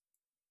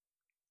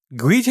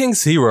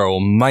Greetings,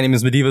 hero. My name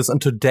is Medivus,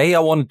 and today I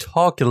want to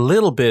talk a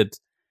little bit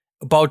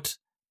about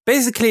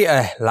basically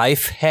a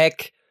life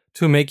hack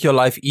to make your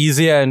life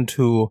easier and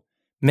to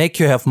make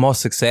you have more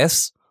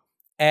success.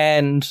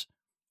 And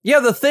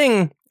yeah, the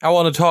thing I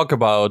want to talk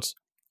about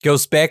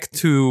goes back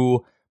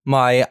to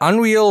my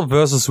unreal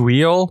versus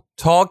real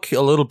talk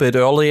a little bit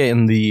earlier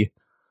in the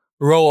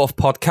row of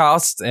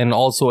podcasts and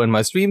also in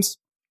my streams.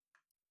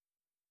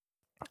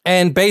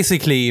 And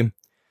basically,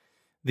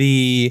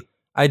 the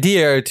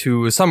idea,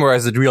 to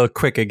summarize it real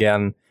quick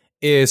again,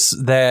 is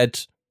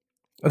that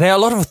there are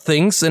a lot of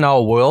things in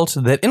our world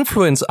that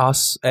influence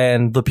us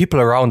and the people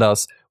around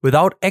us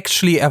without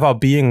actually ever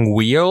being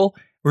real.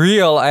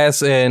 Real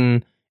as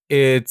in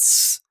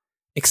it's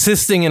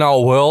existing in our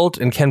world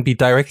and can be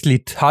directly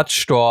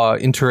touched or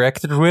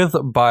interacted with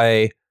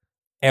by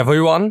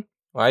everyone,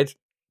 right?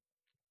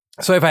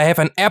 So if I have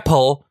an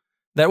apple,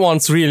 that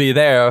one's really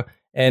there,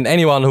 and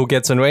anyone who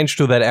gets in range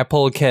to that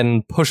apple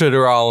can push it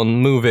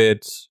around, move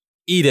it,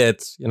 eat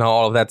it,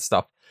 all of that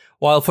stuff.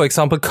 While, for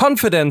example,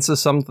 confidence is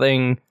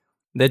something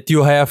that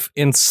you have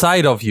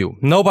inside of you.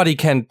 Nobody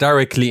can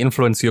directly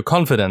influence your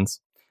confidence.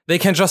 They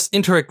can just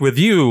interact with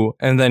you,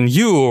 and then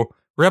you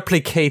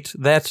replicate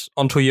that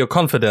onto your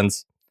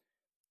confidence.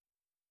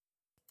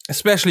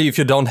 Especially if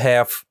you don't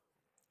have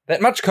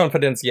that much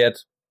confidence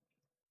yet.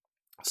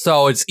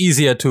 So it's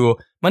easier to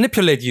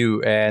manipulate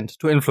you and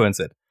to influence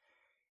it.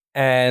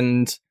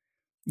 And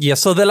yeah,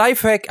 so the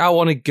life hack I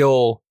want to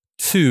go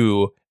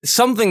to is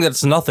something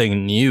that's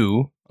nothing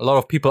new. A lot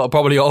of people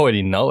probably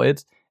already know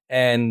it.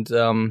 And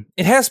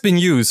it has been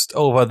used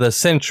over the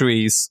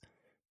centuries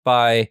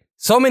by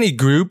so many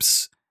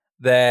groups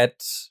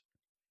that,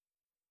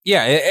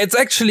 yeah, it's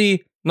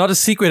actually not a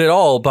secret at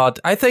all. But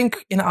I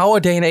think in our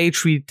day and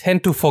age, we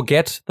tend to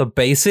forget the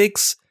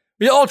basics.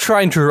 We're all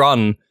trying to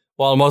run,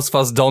 while most of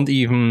us don't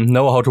even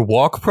know how to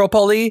walk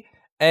properly.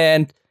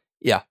 And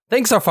yeah,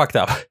 things are fucked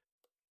up.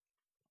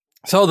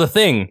 So the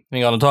thing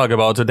we're gonna talk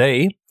about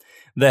today,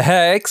 the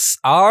hacks,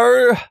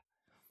 are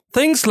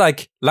things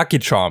like lucky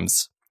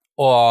charms,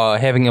 or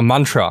having a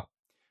mantra,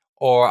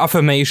 or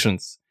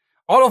affirmations.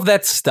 All of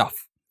that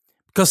stuff.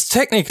 Because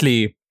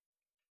technically,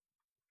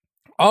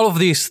 all of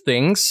these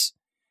things,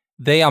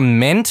 they are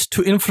meant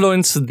to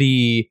influence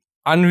the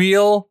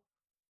unreal,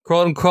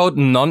 quote-unquote,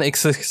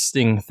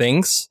 non-existing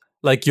things,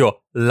 like your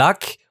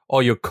luck,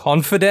 or your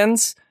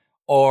confidence,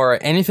 or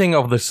anything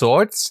of the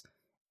sorts.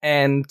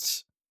 And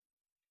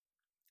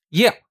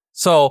yeah,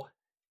 so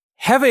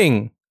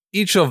having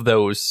each of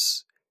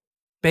those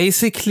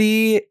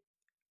basically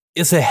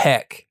is a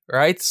hack,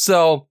 right?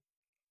 So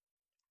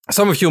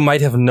some of you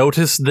might have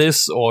noticed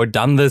this or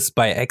done this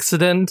by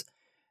accident.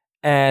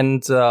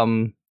 And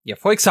yeah,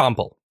 for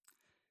example,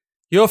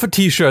 you have a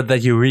t-shirt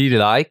that you really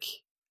like.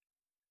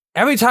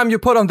 Every time you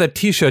put on that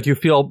t-shirt, you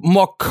feel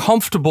more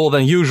comfortable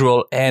than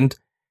usual, and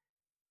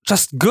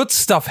just good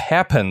stuff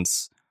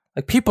happens.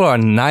 Like, people are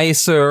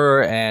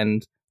nicer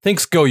and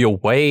things go your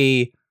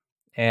way.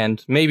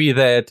 And maybe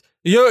that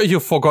you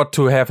forgot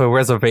to have a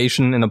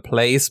reservation in a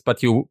place,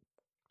 but you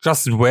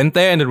just went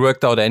there and it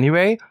worked out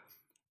anyway.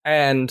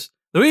 And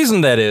the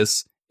reason that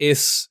is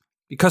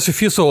because you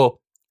feel so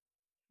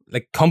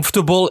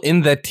comfortable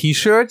in that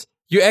t-shirt,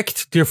 you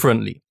act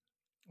differently.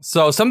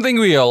 So something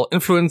real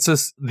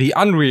influences the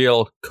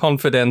unreal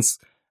confidence,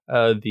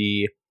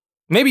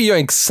 maybe your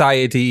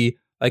anxiety.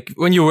 Like,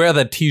 when you wear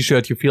that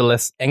t-shirt, you feel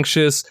less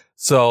anxious,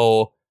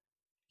 so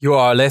you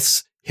are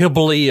less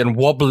hibbly and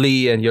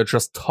wobbly, and you're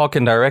just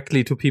talking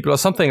directly to people or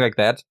something like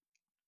that.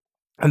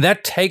 And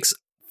that takes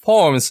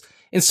forms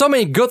in so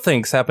many good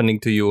things happening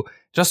to you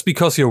just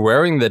because you're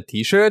wearing that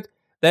t-shirt,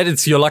 that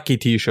it's your lucky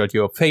t-shirt,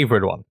 your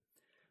favorite one.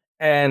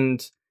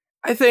 And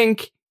I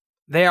think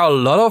there are a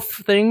lot of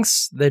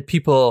things that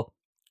people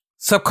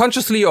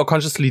subconsciously or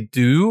consciously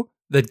do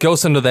that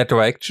goes into that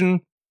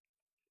direction.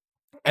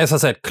 As I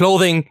said,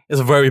 clothing is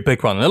a very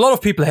big one. A lot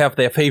of people have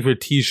their favorite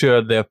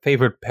t-shirt, their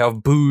favorite pair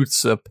of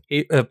boots, a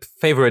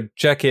favorite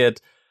jacket,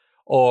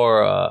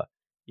 or a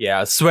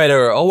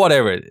sweater, or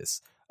whatever it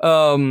is.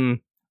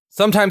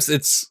 Sometimes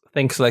it's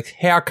things like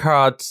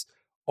haircuts,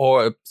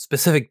 or a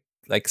specific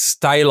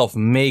style of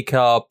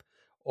makeup,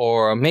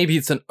 or maybe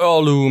it's an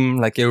heirloom,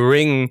 like a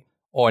ring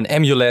or an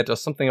amulet or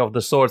something of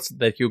the sorts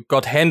that you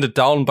got handed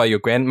down by your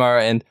grandma,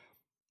 and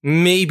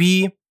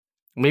maybe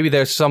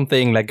there's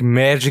something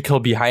magical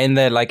behind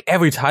that, like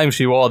every time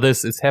she wore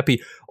this, it's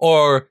happy.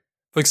 Or,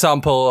 for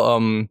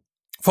example,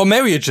 for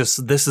marriages,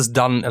 this is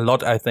done a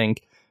lot, I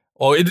think.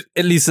 Or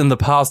at least in the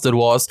past it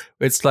was.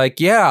 It's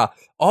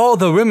all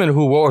the women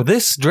who wore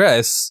this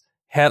dress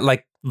had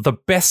the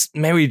best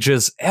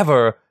marriages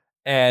ever.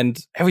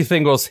 And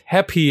everything was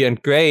happy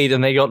and great,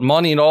 and they got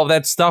money and all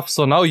that stuff.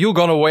 So now you're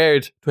gonna wear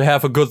it to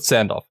have a good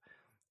send-off.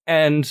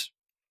 And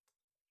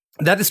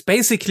that is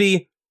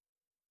basically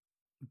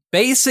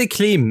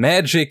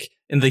magic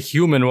in the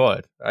human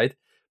world, right?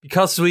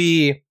 Because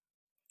we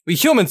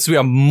humans, we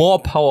are more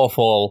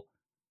powerful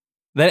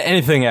than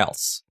anything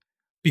else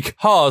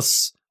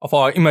because of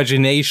our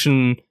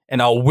imagination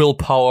and our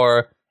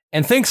willpower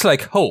and things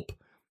like hope.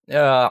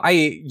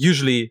 I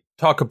usually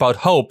talk about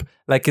hope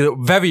like a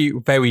very,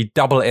 very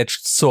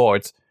double-edged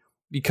sword,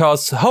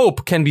 because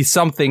hope can be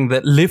something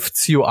that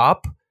lifts you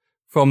up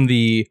from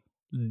the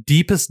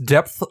deepest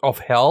depth of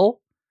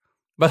hell,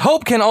 but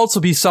hope can also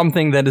be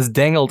something that is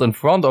dangled in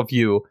front of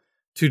you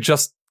to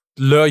just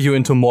lure you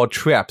into more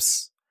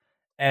traps.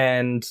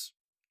 And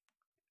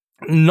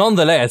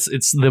nonetheless,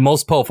 it's the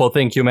most powerful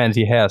thing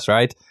humanity has,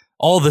 right?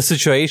 All the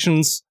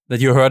situations that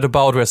you heard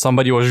about where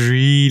somebody was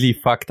really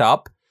fucked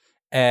up,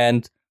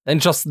 and then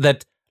just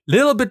that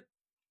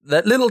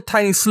little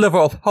tiny sliver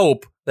of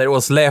hope that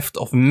was left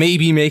of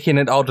maybe making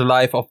it out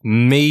alive, of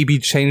maybe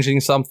changing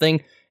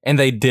something, and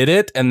they did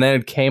it, and then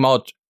it came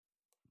out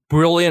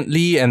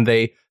brilliantly, and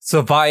they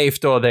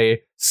survived, or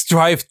they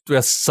strived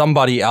where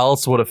somebody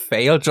else would have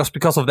failed just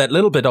because of that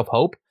little bit of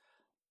hope.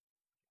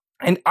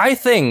 And I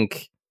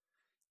think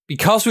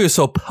because we're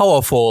so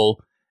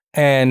powerful,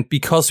 and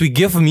because we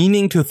give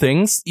meaning to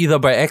things, either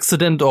by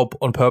accident or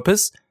on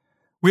purpose,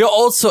 we are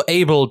also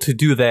able to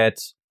do that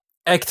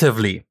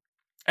actively.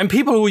 And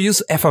people who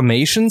use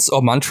affirmations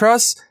or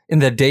mantras in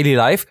their daily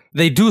life,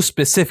 they do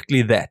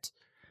specifically that.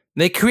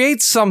 They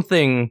create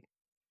something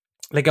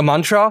like a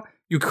mantra.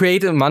 You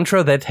create a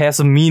mantra that has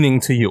a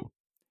meaning to you.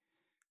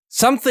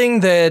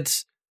 Something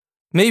that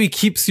maybe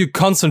keeps you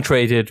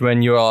concentrated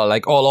when you are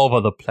like all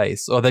over the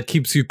place, or that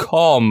keeps you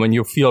calm when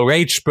you feel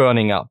rage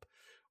burning up,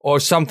 or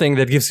something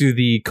that gives you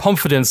the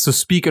confidence to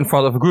speak in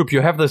front of a group.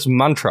 You have this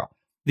mantra,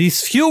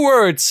 these few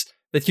words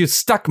that you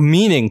stuck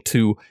meaning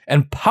to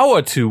and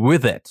power to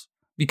with it,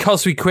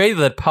 because we created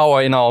that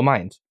power in our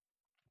mind.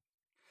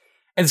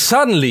 And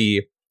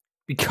suddenly,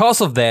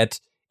 because of that,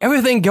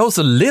 everything goes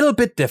a little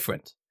bit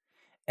different.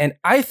 And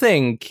I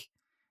think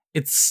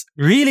it's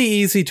really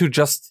easy to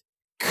just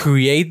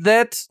create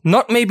that,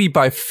 not maybe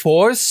by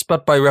force,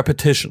 but by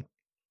repetition.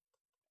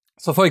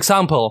 So for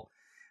example,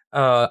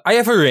 I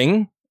have a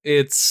ring.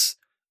 It's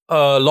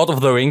a Lord of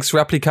the Rings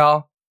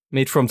replica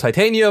made from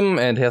titanium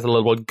and has a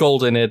little bit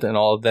gold in it and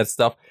all of that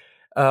stuff.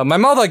 My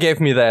mother gave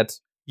me that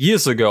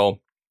years ago,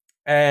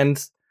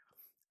 and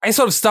I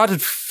sort of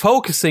started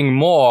focusing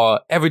more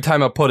every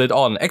time I put it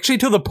on. Actually,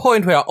 to the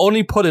point where I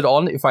only put it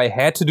on if I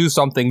had to do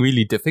something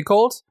really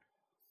difficult.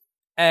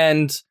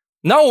 And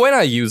now when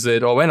I use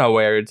it or when I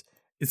wear it,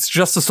 it's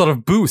just a sort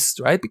of boost,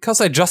 right?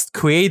 Because I just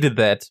created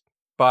that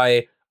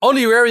by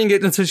only wearing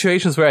it in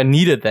situations where I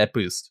needed that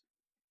boost.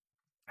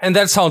 And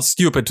that sounds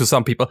stupid to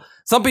some people.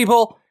 Some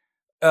people,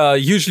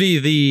 usually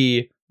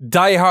the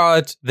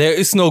diehard, there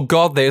is no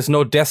God, there is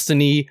no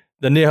destiny,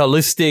 the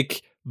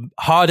nihilistic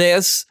hard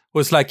ass,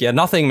 who's like, yeah,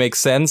 nothing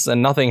makes sense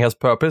and nothing has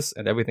purpose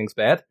and everything's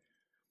bad.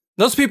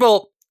 Those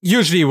people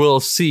usually will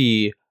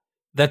see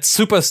that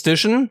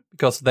superstition,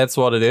 because that's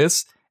what it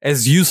is,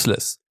 as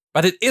useless.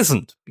 But it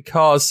isn't,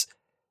 because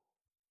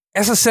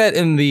as I said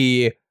in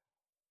the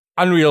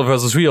unreal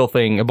versus real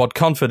thing about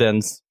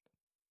confidence,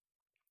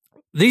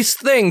 these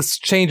things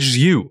change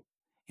you.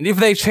 And if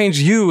they change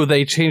you,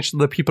 they change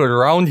the people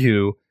around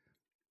you.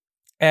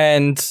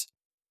 And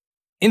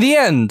in the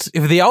end,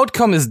 if the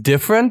outcome is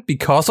different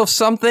because of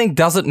something,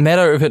 doesn't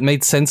matter if it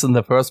made sense in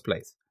the first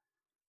place.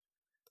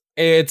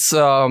 It's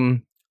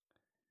like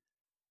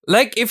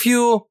if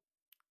you're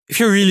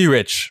really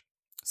rich.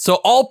 So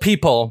all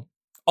people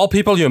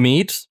you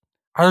meet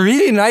are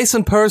really nice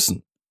in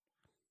person.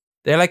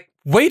 They're like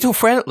way too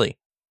friendly.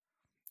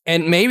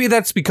 And maybe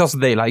that's because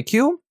they like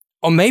you,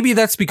 or maybe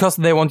that's because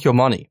they want your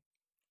money.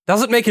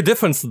 Doesn't make a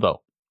difference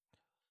though.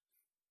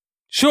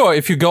 Sure,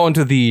 if you go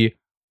into the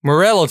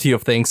morality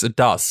of things, it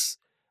does.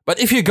 But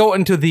if you go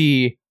into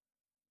the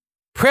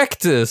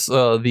practice,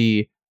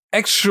 the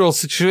actual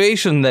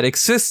situation that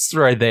exists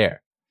right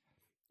there,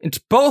 in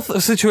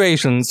both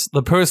situations,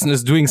 the person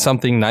is doing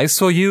something nice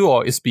for you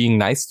or is being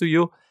nice to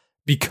you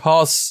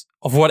because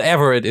of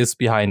whatever it is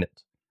behind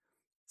it.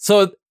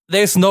 So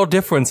there's no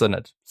difference in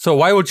it. So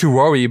why would you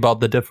worry about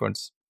the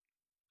difference?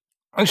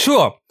 And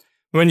sure,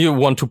 when you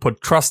want to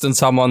put trust in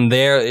someone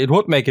there, it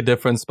would make a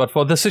difference. But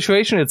for the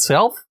situation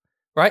itself,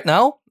 right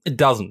now, it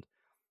doesn't.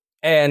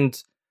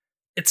 And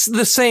it's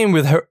the same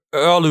with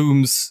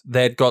heirlooms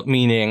that got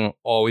meaning,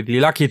 or with the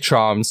lucky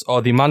charms,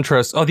 or the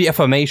mantras, or the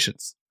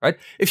affirmations, right?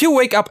 If you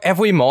wake up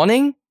every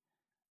morning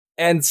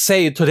and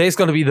say, today's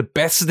gonna be the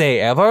best day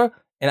ever,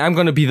 and I'm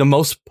gonna be the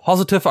most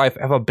positive I've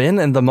ever been,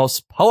 and the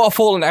most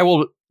powerful, and I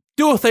will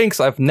do things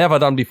I've never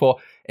done before,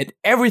 and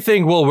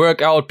everything will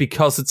work out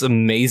because it's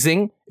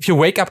amazing. If you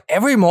wake up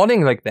every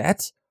morning like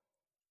that,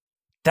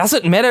 does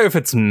it matter if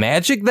it's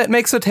magic that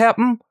makes it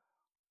happen?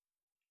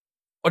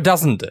 Or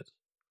doesn't it?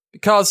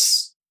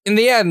 Because in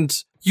the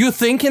end, you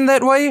thinking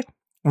that way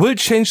will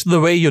change the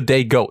way your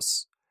day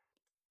goes.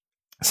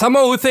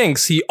 Someone who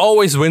thinks he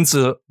always wins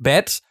a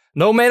bet,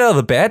 no matter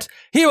the bet,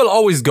 he will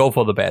always go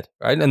for the bet,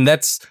 right? And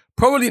that's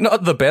probably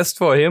not the best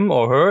for him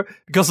or her,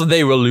 because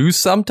they will lose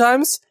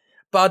sometimes.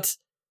 But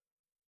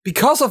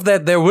because of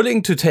that, they're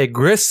willing to take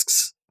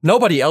risks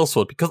nobody else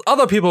would. Because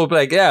other people will be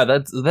like, yeah,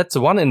 that's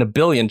a 1 in a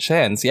billion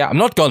chance. Yeah, I'm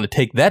not going to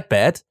take that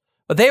bet.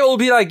 But they will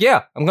be like,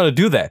 yeah, I'm going to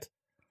do that.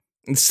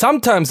 And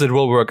sometimes it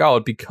will work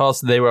out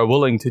because they were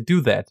willing to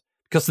do that.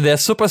 Because their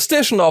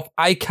superstition of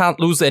I can't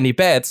lose any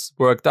bets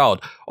worked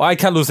out. Or I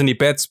can't lose any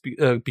bets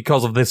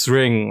because of this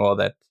ring or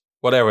that,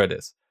 whatever it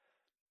is.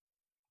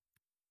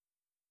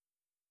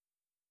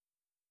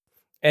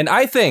 And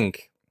I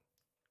think,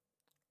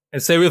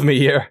 and stay with me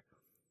here,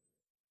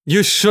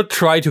 you should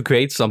try to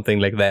create something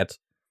like that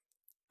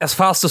as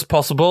fast as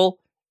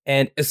possible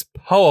and as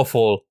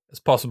powerful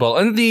as possible.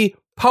 And the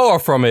power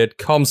from it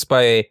comes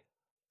by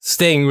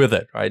staying with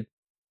it, right?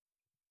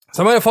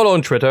 Someone I follow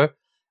on Twitter,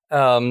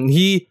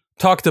 he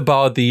talked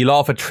about the law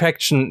of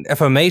attraction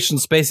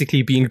affirmations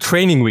basically being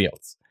training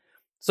wheels.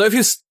 So if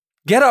you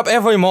get up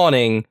every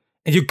morning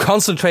and you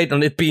concentrate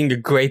on it being a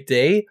great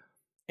day,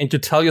 and you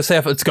tell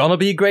yourself it's gonna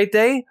be a great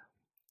day,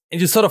 and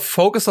you sort of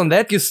focus on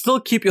that, you still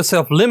keep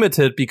yourself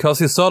limited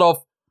because you sort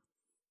of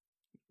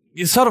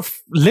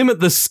limit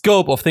the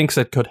scope of things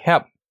that could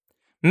happen.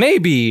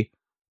 Maybe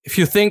if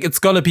you think it's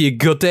gonna be a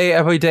good day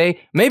every day,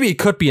 maybe it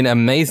could be an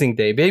amazing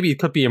day, maybe it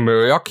could be a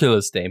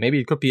miraculous day, maybe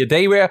it could be a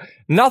day where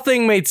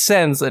nothing made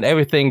sense and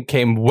everything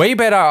came way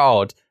better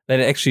out than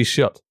it actually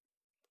should.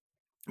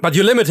 But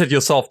you limited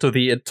yourself to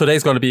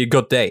today's gonna be a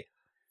good day.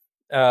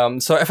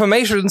 So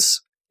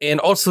affirmations and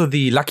also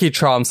the lucky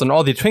charms and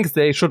all the trinkets,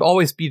 they should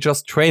always be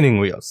just training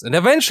wheels. And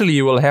eventually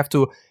you will have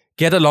to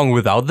get along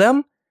without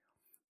them.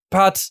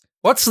 But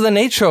what's the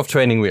nature of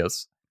training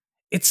wheels?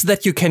 It's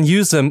that you can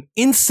use them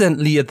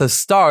instantly at the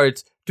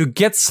start to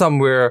get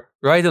somewhere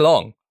right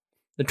along.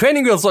 The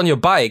training wheels on your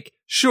bike,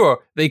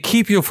 sure, they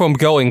keep you from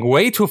going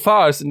way too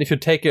fast. And if you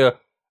take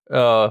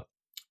a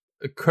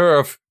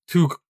curve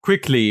too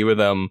quickly with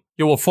them,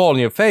 you will fall on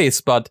your face.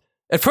 But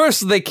at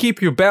first they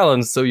keep you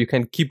balanced so you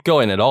can keep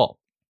going at all.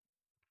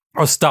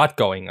 Or start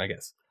going, I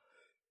guess.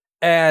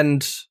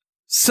 And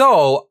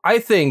so I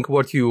think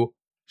what you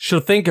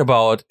should think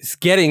about is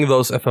getting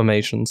those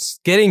affirmations,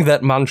 getting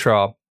that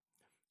mantra,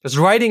 just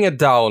writing it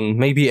down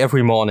maybe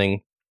every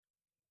morning,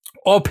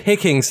 or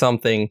picking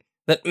something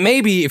that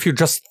maybe if you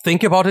just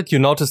think about it, you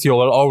notice you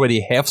will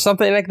already have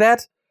something like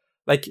that.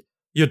 Like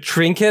your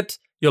trinket,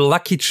 your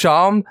lucky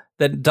charm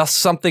that does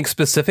something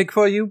specific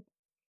for you.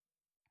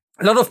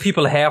 A lot of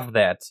people have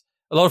that.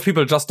 A lot of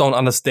people just don't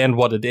understand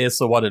what it is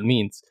or what it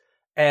means.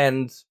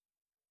 And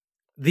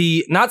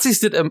the Nazis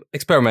did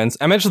experiments.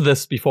 I mentioned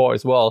this before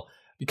as well,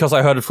 because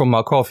I heard it from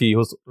Mark Coffey,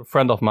 who's a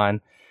friend of mine.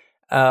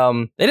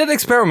 They did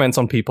experiments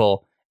on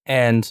people,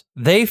 and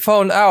they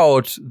found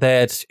out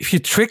that if you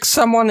trick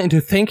someone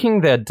into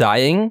thinking they're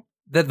dying,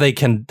 that they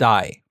can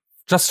die,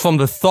 just from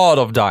the thought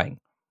of dying.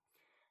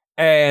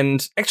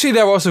 And actually,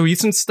 there was a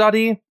recent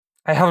study.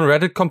 I haven't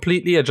read it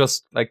completely. I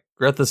just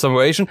read the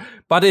summation,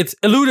 but it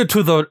alluded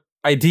to the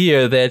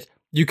idea that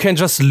you can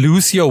just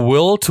lose your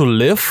will to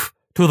live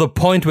to the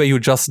point where you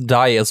just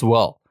die as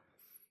well.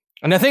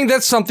 And I think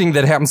that's something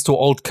that happens to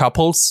old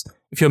couples.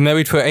 If you're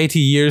married for 80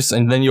 years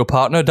and then your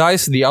partner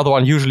dies, the other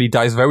one usually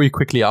dies very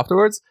quickly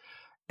afterwards.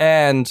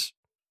 And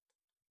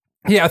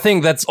yeah, I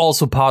think that's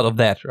also part of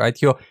that,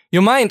 right?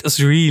 Your mind is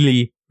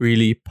really,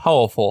 really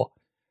powerful.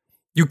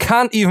 You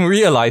can't even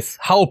realize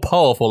how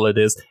powerful it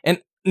is.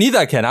 And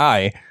neither can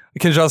I. I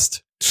can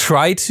just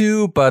try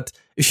to, but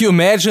if you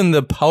imagine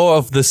the power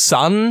of the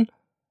sun,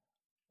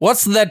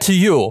 what's that to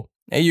you?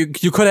 You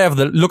could have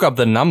look up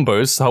the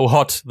numbers, how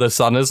hot the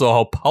sun is or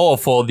how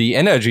powerful the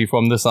energy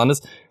from the sun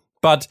is,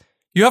 but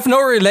you have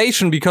no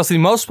relation because the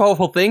most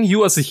powerful thing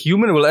you as a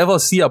human will ever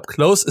see up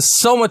close is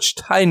so much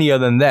tinier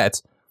than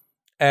that.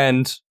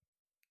 And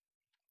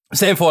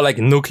same for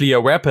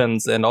nuclear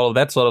weapons and all of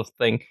that sort of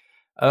thing.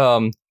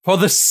 For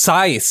the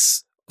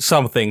size,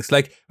 some things,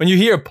 like when you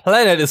hear a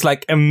planet is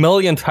like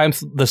 1,000,000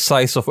 times the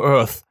size of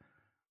Earth.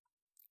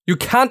 You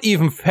can't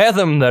even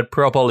fathom that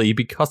properly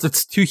because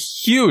it's too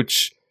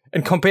huge.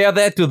 And compare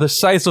that to the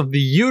size of the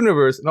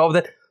universe and all of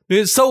that.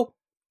 We're so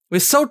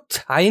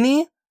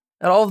tiny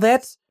and all of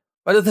that,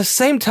 but at the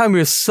same time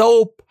we're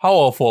so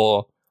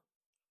powerful.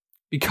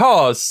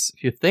 Because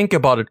if you think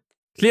about it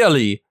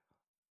clearly,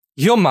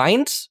 your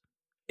mind,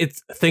 it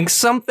thinks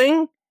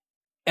something,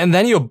 and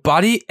then your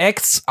body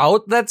acts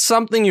out that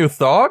something you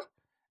thought,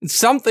 and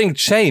something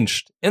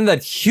changed in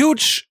that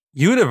huge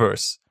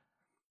universe.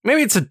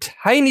 Maybe it's a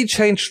tiny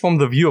change from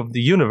the view of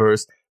the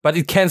universe, but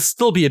it can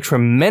still be a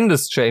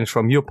tremendous change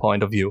from your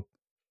point of view.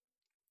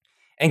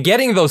 And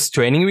getting those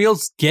training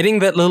wheels, getting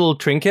that little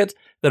trinket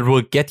that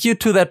will get you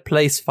to that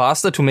place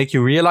faster to make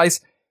you realize,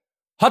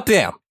 hot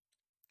damn,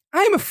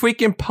 I'm a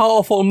freaking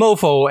powerful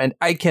mofo and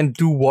I can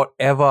do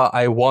whatever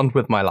I want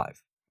with my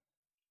life.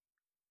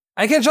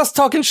 I can just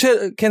start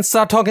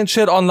talking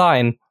shit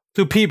online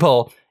to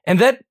people, and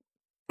that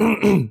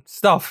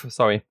stuff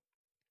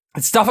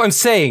I'm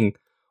saying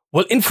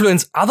will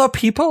influence other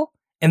people,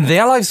 and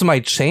their lives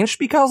might change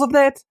because of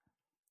that.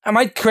 I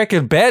might crack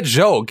a bad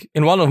joke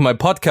in one of my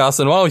podcasts,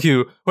 and one of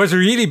you who has a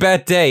really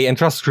bad day and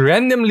just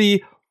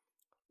randomly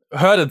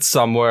heard it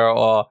somewhere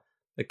or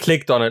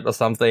clicked on it or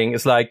something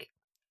is like,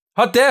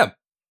 hot damn,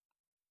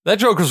 that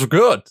joke was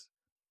good.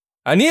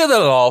 I needed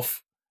that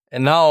off,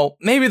 and now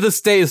maybe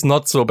this day is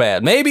not so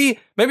bad. Maybe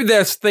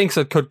there's things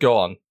that could go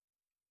on.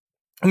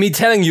 Me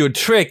telling you a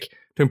trick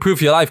to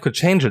improve your life could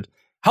change it.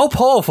 How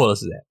powerful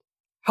is that?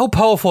 How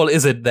powerful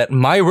is it that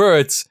my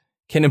words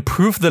can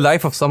improve the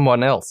life of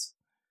someone else?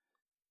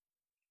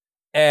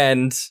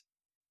 And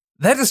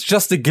that is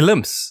just a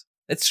glimpse.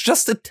 It's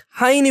just a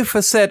tiny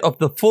facet of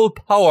the full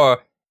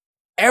power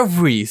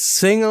every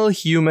single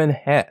human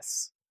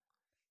has.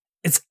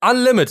 It's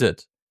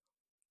unlimited.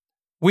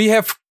 We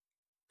have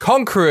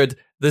conquered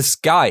the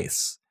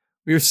skies.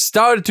 We've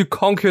started to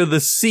conquer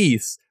the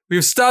seas.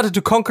 We've started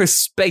to conquer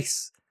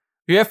space.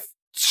 We have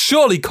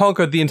surely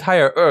conquered the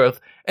entire Earth.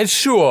 And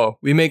sure,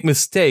 we make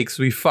mistakes,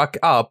 we fuck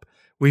up,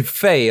 we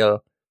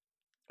fail.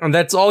 And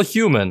that's all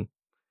human.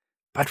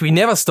 But we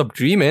never stop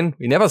dreaming,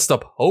 we never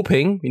stop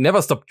hoping, we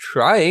never stop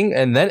trying,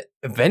 and then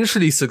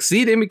eventually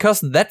succeeding,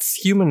 because that's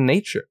human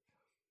nature.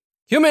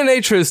 Human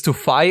nature is to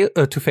fail,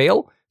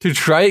 to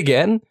try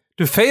again,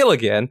 to fail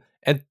again,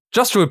 and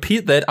just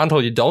repeat that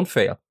until you don't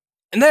fail.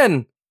 And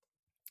then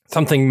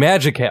something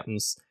magic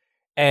happens.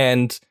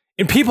 And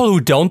in people who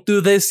don't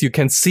do this, you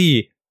can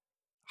see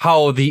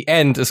how the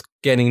end is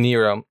getting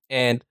nearer.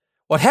 And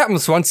what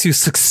happens once you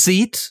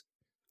succeed?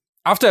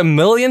 After a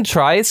million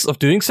tries of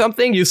doing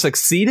something, you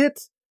succeeded?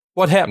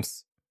 What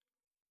happens?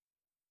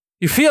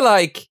 You feel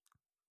like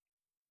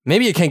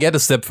maybe you can get a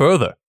step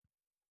further.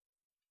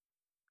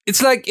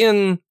 It's like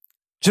in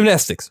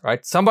gymnastics,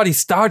 right? Somebody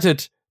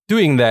started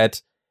doing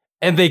that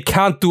and they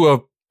can't do a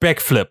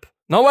backflip,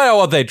 no matter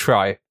what they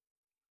try.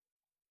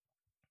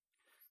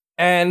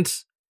 And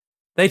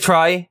they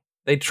try,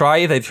 they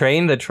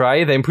train,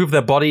 they improve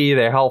their body,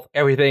 their health,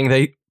 everything.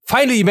 They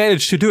finally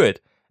manage to do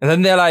it. And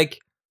then they're like,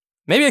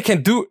 maybe I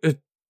can do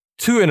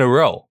 2 in a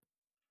row.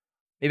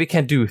 Maybe I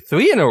can do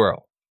 3 in a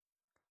row.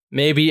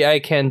 Maybe I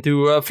can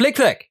do a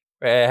flick-flack,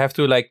 where I have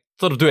to like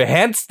sort of do a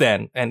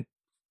handstand. And,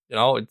 you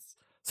know, it's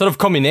sort of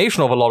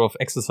combination of a lot of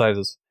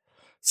exercises.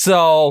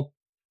 So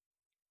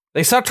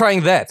they start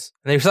trying that.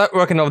 And they start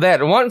working on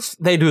that. And once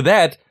they do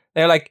that,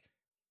 they're like,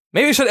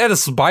 maybe we should add a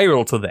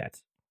spiral to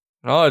that.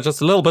 Oh, just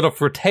a little bit of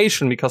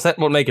rotation, because that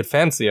would make it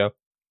fancier.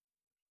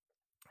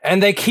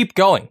 And they keep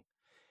going.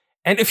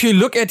 And if you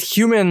look at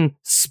human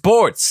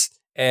sports,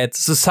 at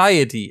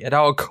society, at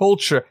our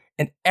culture,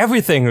 and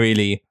everything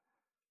really,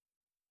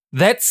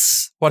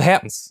 that's what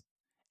happens.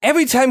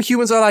 Every time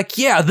humans are like,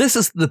 yeah, this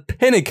is the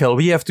pinnacle,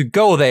 we have to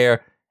go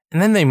there,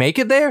 and then they make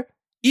it there,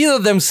 either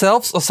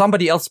themselves or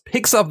somebody else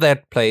picks up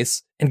that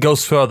place and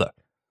goes further.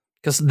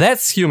 Because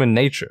that's human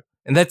nature.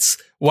 And that's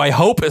why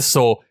hope is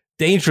so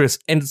dangerous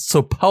and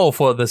so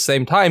powerful at the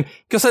same time.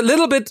 Because a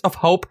little bit of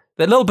hope,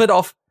 that little bit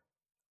of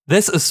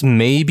this is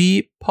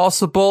maybe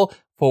possible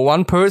for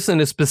one person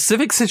in a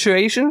specific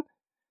situation,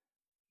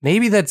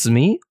 maybe that's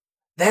me,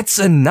 that's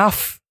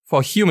enough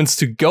for humans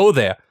to go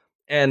there.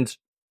 And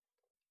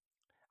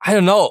I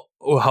don't know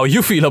how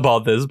you feel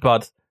about this,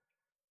 but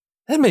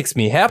that makes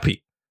me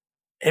happy.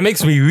 It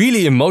makes me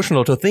really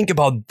emotional to think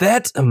about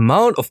that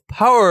amount of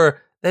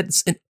power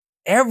that's in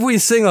every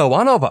single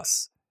one of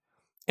us.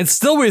 And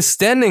still we're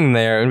standing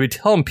there and we're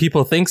telling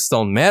people things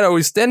don't matter.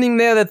 We're standing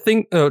there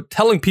that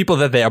telling people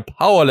that they are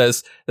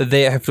powerless, that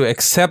they have to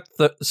accept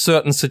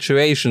certain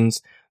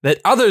situations, that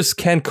others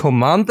can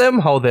command them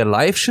how their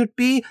life should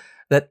be,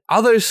 that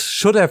others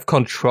should have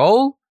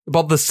control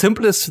about the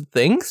simplest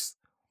things.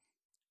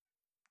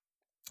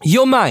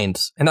 Your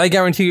mind, and I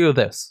guarantee you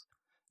this,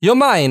 your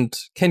mind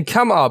can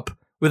come up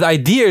with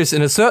ideas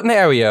in a certain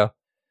area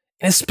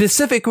in a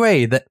specific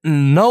way that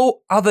no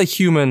other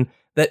human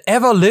that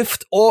ever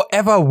lived or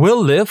ever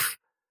will live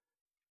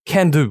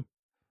can do.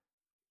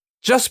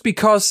 Just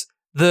because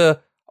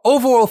the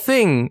overall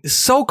thing is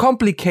so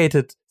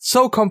complicated,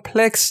 so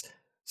complex,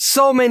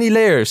 so many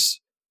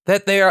layers,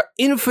 that there are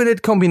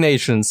infinite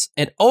combinations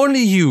and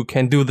only you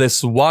can do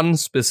this one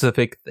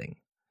specific thing.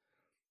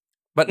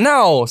 But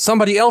now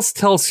somebody else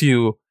tells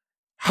you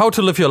how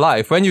to live your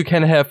life, when you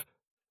can have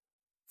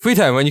free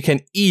time, when you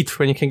can eat,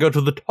 when you can go to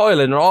the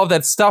toilet, and all of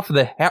that stuff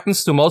that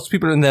happens to most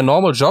people in their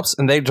normal jobs,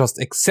 and they just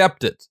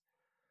accept it.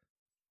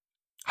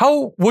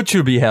 How would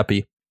you be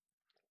happy?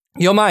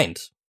 Your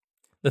mind.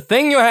 The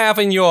thing you have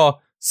in your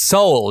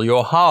soul,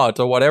 your heart,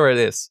 or whatever it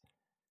is.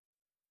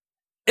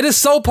 It is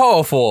so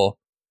powerful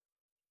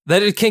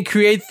that it can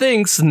create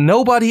things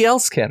nobody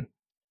else can.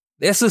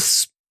 There's a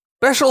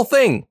special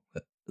thing,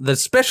 the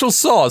special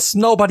sauce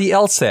nobody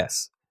else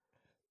has.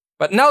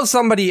 But now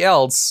somebody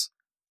else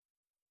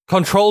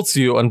controls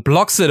you and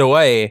blocks it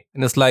away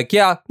and is like,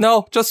 yeah,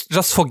 no,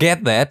 just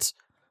forget that.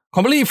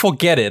 Completely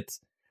forget it.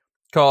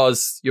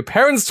 Because your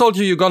parents told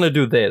you you're gonna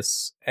do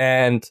this.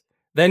 And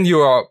then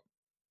your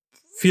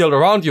field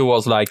around you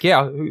was like,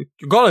 yeah,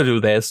 you're gonna do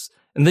this.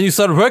 And then you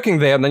started working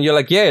there and then you're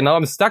like, yeah, now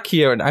I'm stuck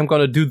here and I'm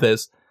gonna do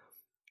this.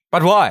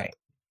 But why?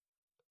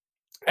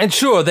 And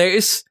sure, there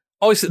is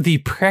always the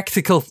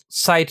practical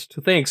side to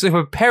things. If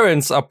your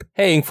parents are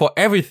paying for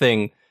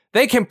everything,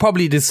 they can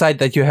probably decide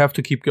that you have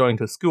to keep going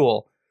to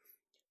school.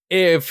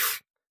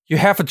 If you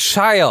have a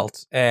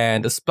child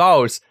and a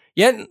spouse,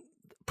 yeah,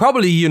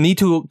 probably you need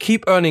to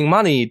keep earning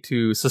money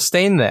to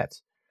sustain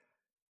that.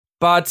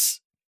 But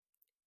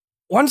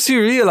once you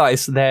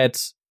realize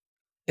that,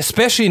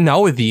 especially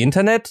now with the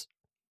internet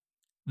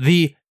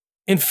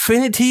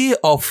infinity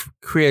of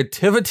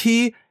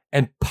creativity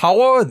and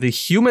power the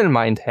human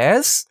mind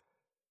has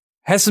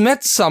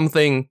met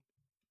something.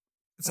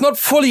 It's not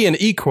fully an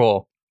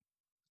equal,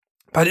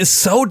 but is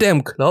so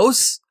damn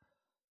close.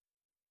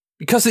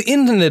 Because the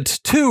internet,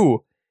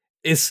 too,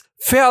 is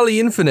fairly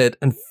infinite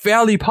and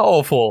fairly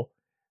powerful.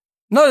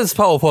 Not as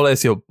powerful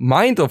as your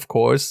mind, of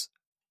course,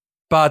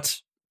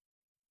 but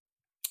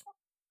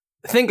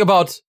think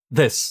about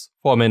this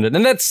for a minute.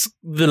 And that's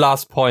the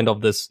last point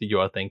of this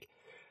video, I think.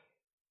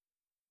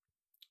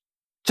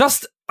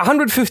 Just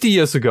 150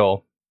 years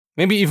ago,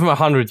 maybe even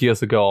 100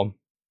 years ago,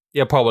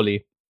 yeah,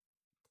 probably,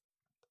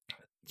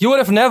 you would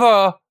have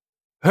never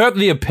heard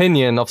the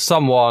opinion of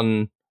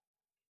someone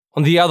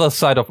on the other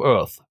side of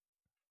Earth.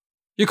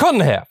 You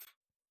couldn't have.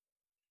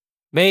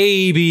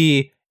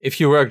 Maybe if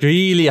you worked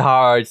really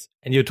hard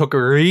and you took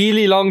a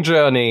really long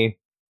journey,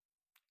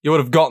 you would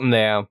have gotten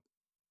there.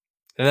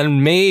 And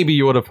then maybe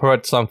you would have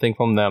heard something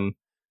from them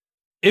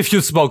if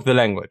you spoke the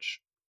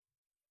language.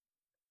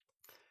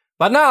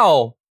 But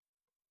now,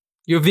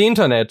 you have the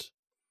internet.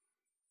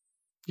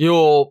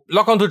 You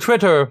log onto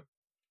Twitter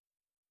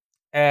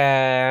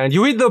and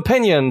you read the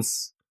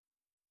opinions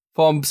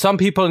from some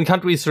people in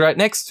countries right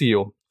next to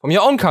you, from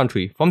your own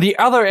country, from the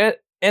other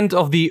end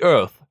of the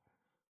earth,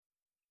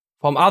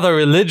 from other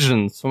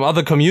religions, from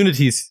other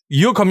communities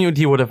your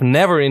community would have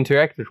never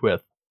interacted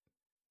with.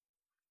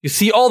 You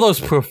see all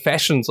those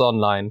professions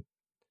online.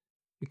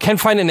 You can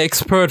find an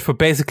expert for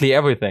basically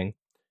everything.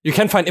 You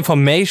can find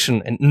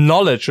information and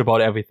knowledge about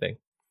everything.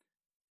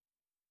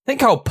 Think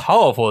how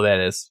powerful that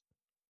is.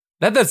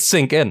 Let that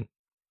sink in.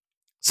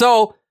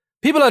 So,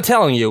 people are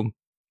telling you,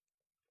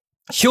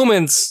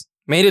 humans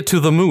made it to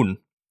the moon.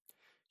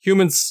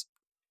 Humans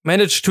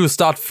managed to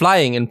start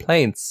flying in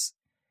planes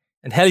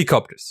and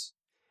helicopters.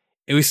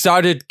 And we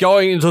started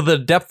going into the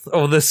depth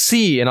of the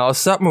sea in our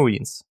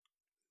submarines.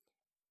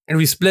 And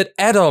we split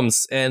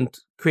atoms and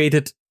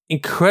created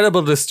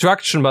incredible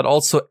destruction, but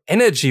also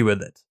energy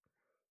with it.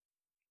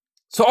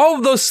 So all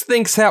of those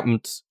things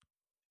happened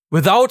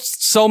without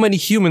so many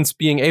humans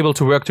being able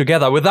to work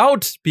together,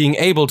 without being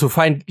able to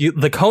find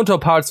the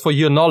counterparts for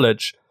your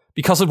knowledge,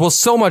 because it was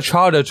so much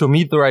harder to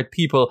meet the right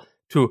people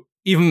to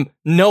even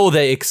know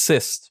they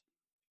exist.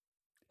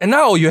 And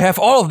now you have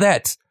all of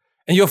that,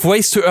 and you have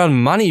ways to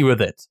earn money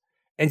with it,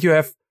 and you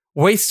have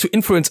ways to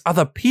influence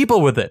other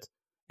people with it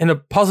in a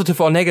positive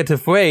or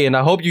negative way, and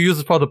I hope you use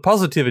it for the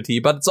positivity,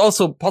 but it's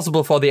also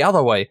possible for the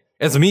other way,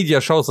 as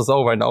media shows us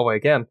over and over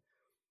again.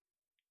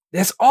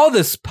 There's all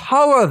this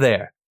power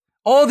there.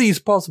 All these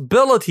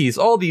possibilities,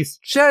 all these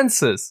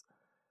chances.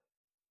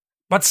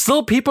 But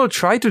still people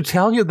try to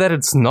tell you that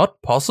it's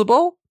not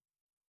possible?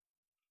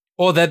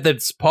 Or that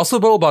it's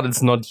possible but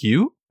it's not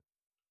you?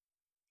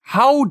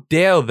 How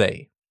dare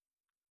they?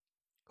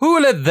 Who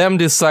let them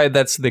decide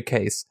that's the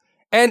case?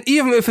 And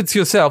even if it's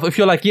yourself, if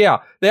you're like, yeah,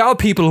 there are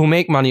people who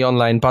make money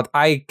online, but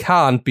I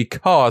can't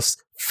because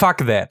fuck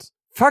that.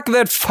 Fuck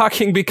that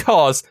fucking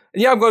because.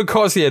 And yeah, I'm gonna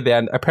curse here at the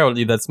end.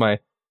 Apparently that's my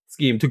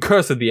scheme, to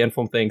curse at the end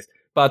from things.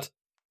 But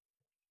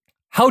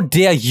how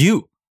dare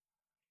you?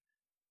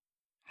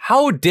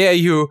 How dare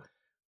you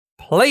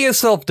play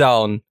yourself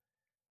down?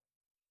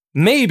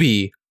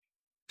 Maybe,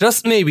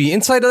 just maybe,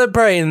 inside of the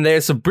brain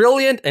there's a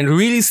brilliant and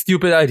really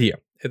stupid idea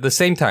at the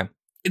same time.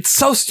 It's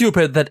so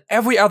stupid that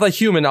every other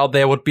human out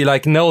there would be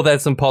like, no,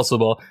 that's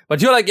impossible. But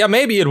you're like, yeah,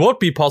 maybe it would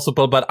be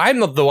possible, but I'm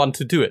not the one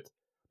to do it.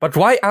 But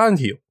why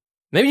aren't you?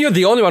 Maybe you're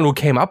the only one who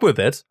came up with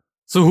it.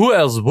 So who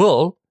else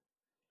will?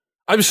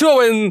 I'm sure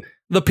when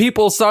the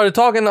people started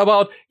talking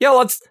about, yeah,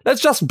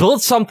 let's just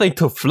build something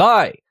to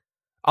fly,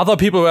 other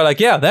people were like,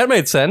 yeah, that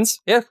made sense.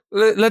 Yeah,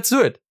 let's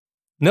do it.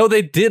 No,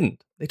 they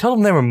didn't. They told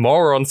them they were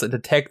morons and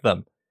attacked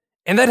them.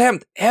 And that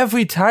happened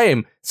every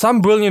time.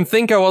 Some brilliant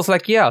thinker was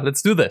like, yeah,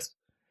 let's do this.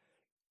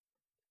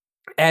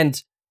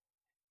 And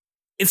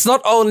it's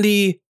not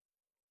only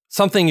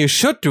something you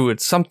should do,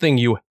 it's something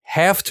you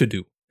have to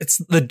do. It's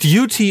the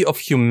duty of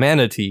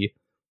humanity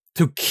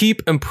to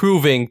keep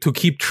improving, to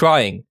keep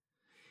trying.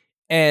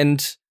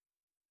 And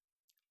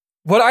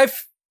what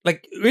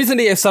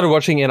recently I started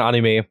watching an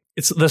anime.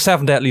 It's The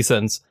Seven Deadly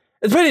Sins.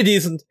 It's pretty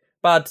decent,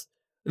 but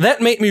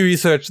that made me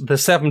research the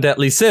Seven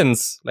Deadly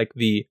Sins, like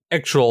the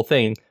actual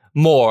thing,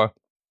 more.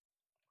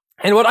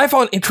 And what I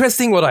found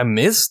interesting, what I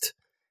missed,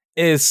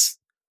 is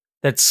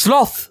that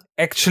sloth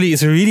actually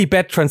is a really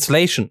bad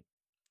translation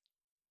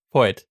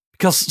for it.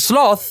 Because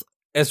sloth,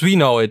 as we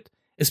know it,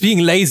 is being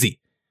lazy.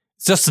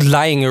 It's just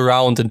lying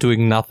around and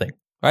doing nothing.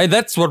 Right?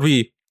 That's what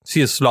we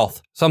see as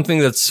sloth. Something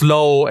that's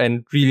slow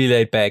and really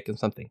laid back and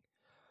something.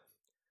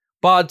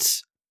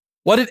 But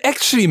what it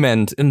actually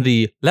meant in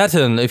the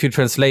Latin, if you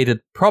translate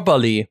it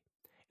properly,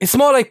 it's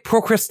more like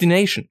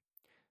procrastination.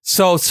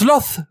 So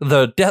sloth,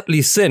 the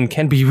deadly sin,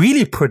 can be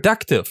really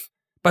productive,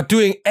 but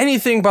doing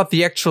anything but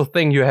the actual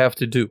thing you have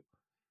to do.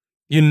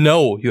 You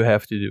know you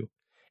have to do.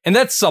 And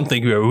that's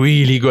something we're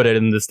really good at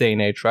in this day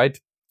and age, right?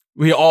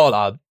 We all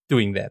are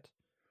doing that.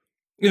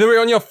 Either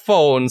we're on your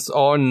phones,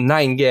 or on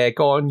 9gag,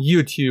 or on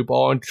YouTube,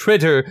 or on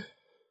Twitter,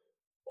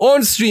 or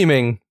on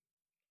streaming.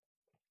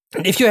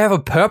 And if you have a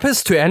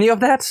purpose to any of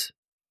that,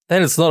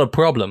 then it's not a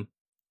problem.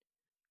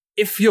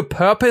 If your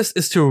purpose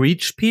is to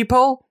reach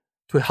people,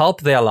 to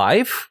help their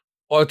life,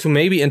 or to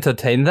maybe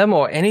entertain them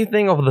or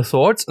anything of the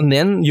sorts, and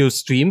then you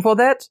stream for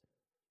that,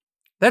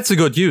 that's a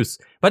good use.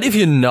 But if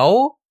you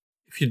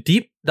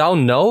deep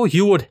down know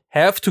you would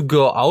have to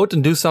go out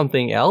and do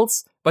something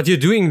else, but you're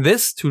doing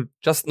this to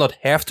just not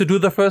have to do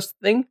the first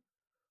thing,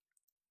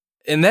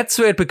 and that's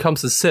where it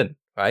becomes a sin,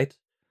 right?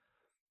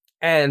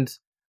 And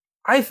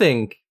I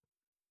think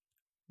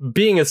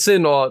being a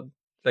sin, or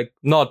like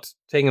not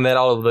taking that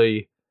out of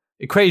the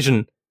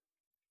equation,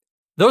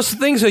 those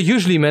things are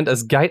usually meant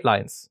as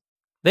guidelines.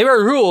 They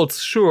were rules,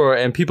 sure,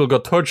 and people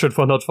got tortured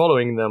for not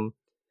following them.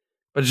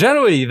 But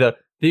generally,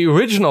 the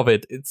origin of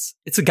it's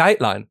a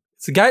guideline.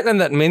 It's a guideline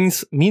that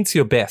means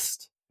your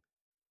best.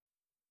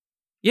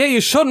 Yeah,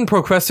 you shouldn't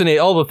procrastinate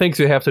all the things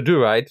you have to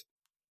do, right?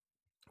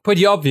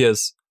 Pretty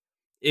obvious.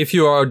 If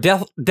you are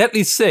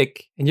deadly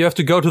sick and you have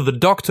to go to the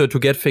doctor to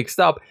get fixed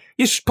up,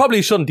 you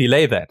probably shouldn't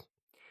delay that.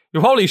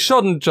 You probably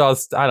shouldn't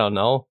just, I don't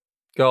know,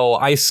 go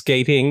ice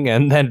skating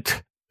and then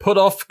put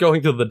off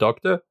going to the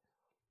doctor.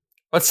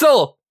 But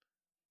still,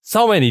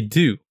 so many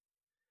do.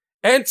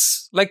 And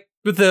it's like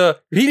with the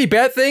really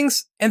bad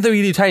things and the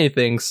really tiny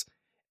things.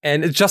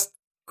 And it just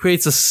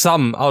creates a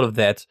sum out of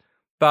that.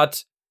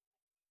 But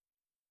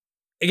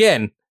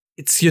again,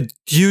 it's your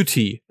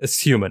duty as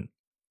human.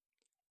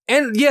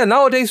 And yeah,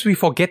 nowadays we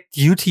forget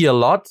duty a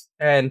lot,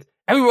 and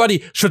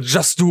everybody should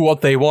just do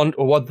what they want,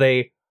 or what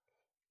they,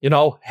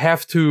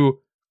 have to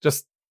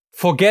just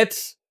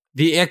forget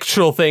the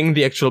actual thing,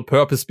 the actual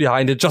purpose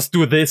behind it. Just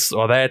do this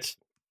or that.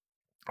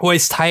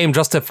 Waste time,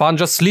 just have fun,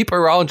 just sleep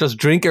around, just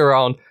drink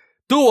around,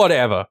 do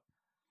whatever.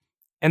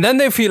 And then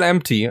they feel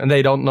empty and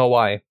they don't know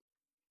why.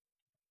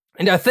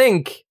 And I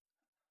think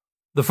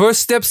the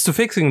first steps to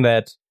fixing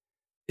that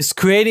is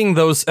creating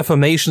those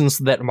affirmations,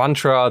 that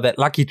mantra, that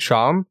lucky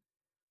charm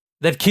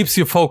that keeps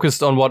you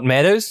focused on what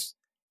matters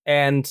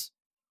and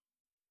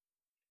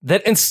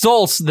that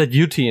installs the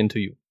duty into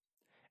you.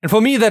 And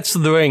for me, that's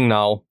the ring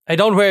now. I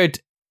don't wear it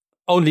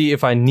only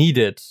if I need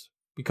it,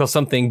 because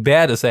something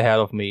bad is ahead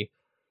of me.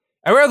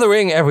 I wear the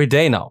ring every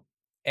day now.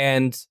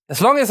 And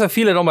as long as I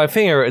feel it on my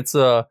finger, it's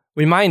a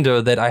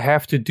reminder that I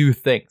have to do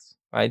things,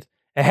 right?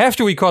 I have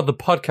to record the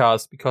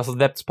podcast because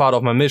that's part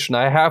of my mission.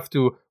 I have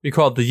to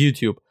record the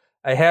YouTube.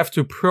 I have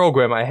to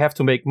program. I have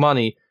to make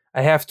money.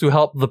 I have to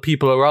help the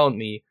people around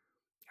me.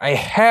 I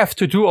have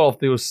to do all of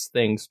those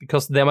things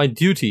because they're my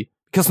duty.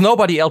 Because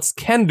nobody else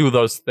can do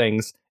those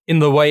things in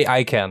the way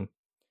I can.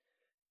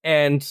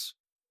 And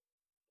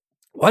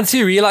once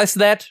you realize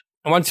that,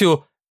 once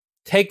you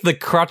take the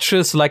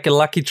crutches like a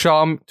lucky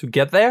charm to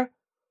get there,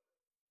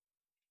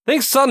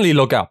 things suddenly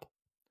look up.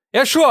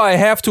 Yeah, sure, I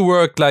have to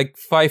work like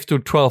 5 to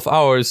 12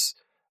 hours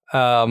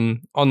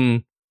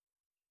on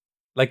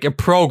like a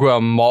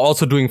program, while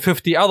also doing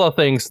 50 other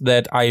things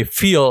that I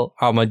feel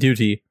are my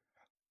duty.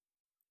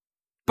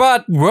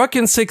 But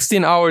working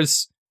 16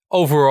 hours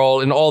overall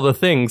in all the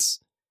things,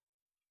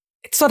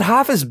 it's not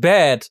half as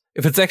bad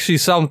if it's actually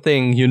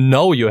something you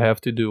know you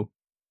have to do.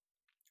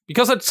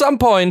 Because at some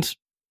point,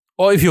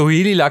 or if you're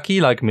really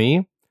lucky like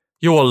me,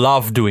 you will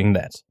love doing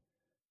that.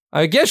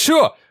 I guess,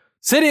 sure,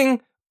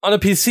 sitting on a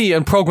PC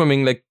and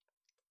programming like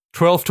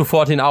 12 to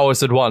 14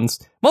 hours at once,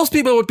 most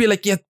people would be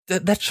like, yeah,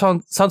 that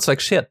sounds like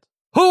shit.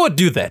 Who would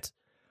do that?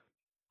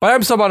 But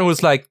I'm someone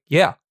who's like,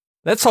 yeah,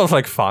 that sounds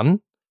like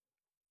fun.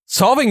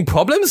 Solving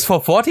problems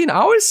for 14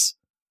 hours?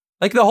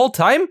 Like the whole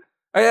time?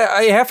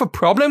 I have a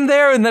problem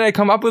there, and then I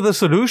come up with a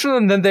solution,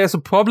 and then there's a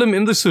problem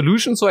in the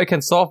solution, so I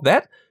can solve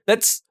that?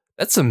 That's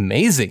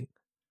amazing.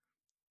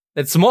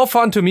 It's more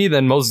fun to me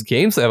than most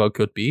games ever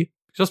could be.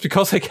 Just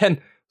because I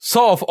can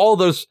solve all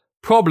those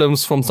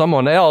problems from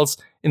someone else.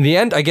 In the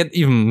end, I get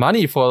even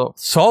money for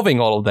solving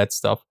all of that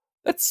stuff.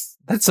 That's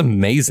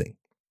amazing.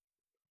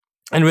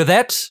 And with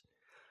that,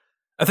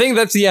 I think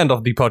that's the end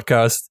of the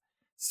podcast.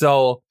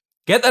 So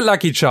get that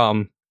lucky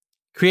charm,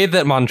 create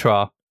that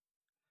mantra,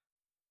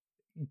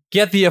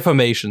 get the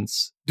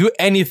affirmations, do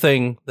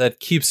anything that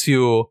keeps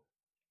you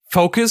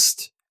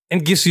focused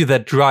and gives you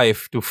that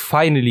drive to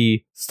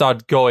finally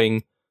start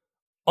going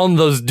on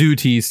those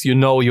duties you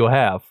know you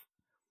have.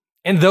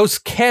 And those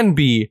can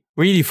be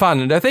really fun.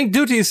 And I think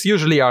duties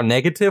usually are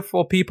negative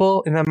for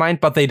people in their mind,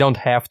 but they don't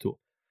have to.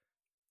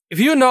 If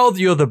you know that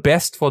you're the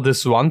best for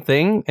this one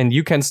thing and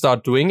you can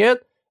start doing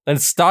it, then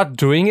start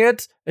doing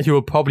it and you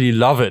will probably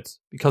love it.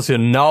 Because you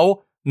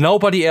know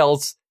nobody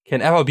else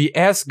can ever be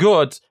as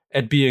good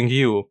at being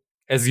you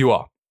as you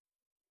are.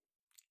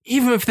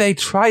 Even if they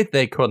tried,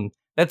 they couldn't.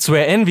 That's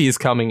where envy is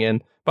coming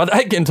in. But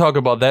I can talk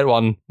about that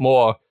one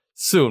more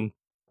soon.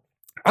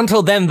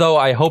 Until then, though,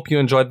 I hope you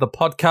enjoyed the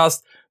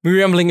podcast. Me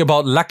rambling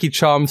about lucky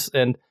charms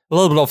and a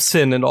little bit of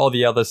sin and all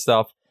the other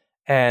stuff.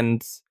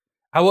 And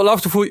I would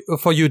love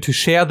for you to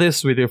share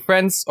this with your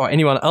friends or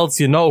anyone else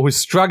you know who's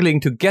struggling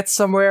to get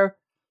somewhere.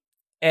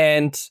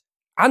 And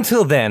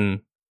until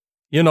then,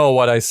 you know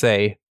what I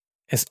say.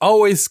 As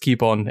always,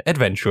 keep on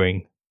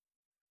adventuring.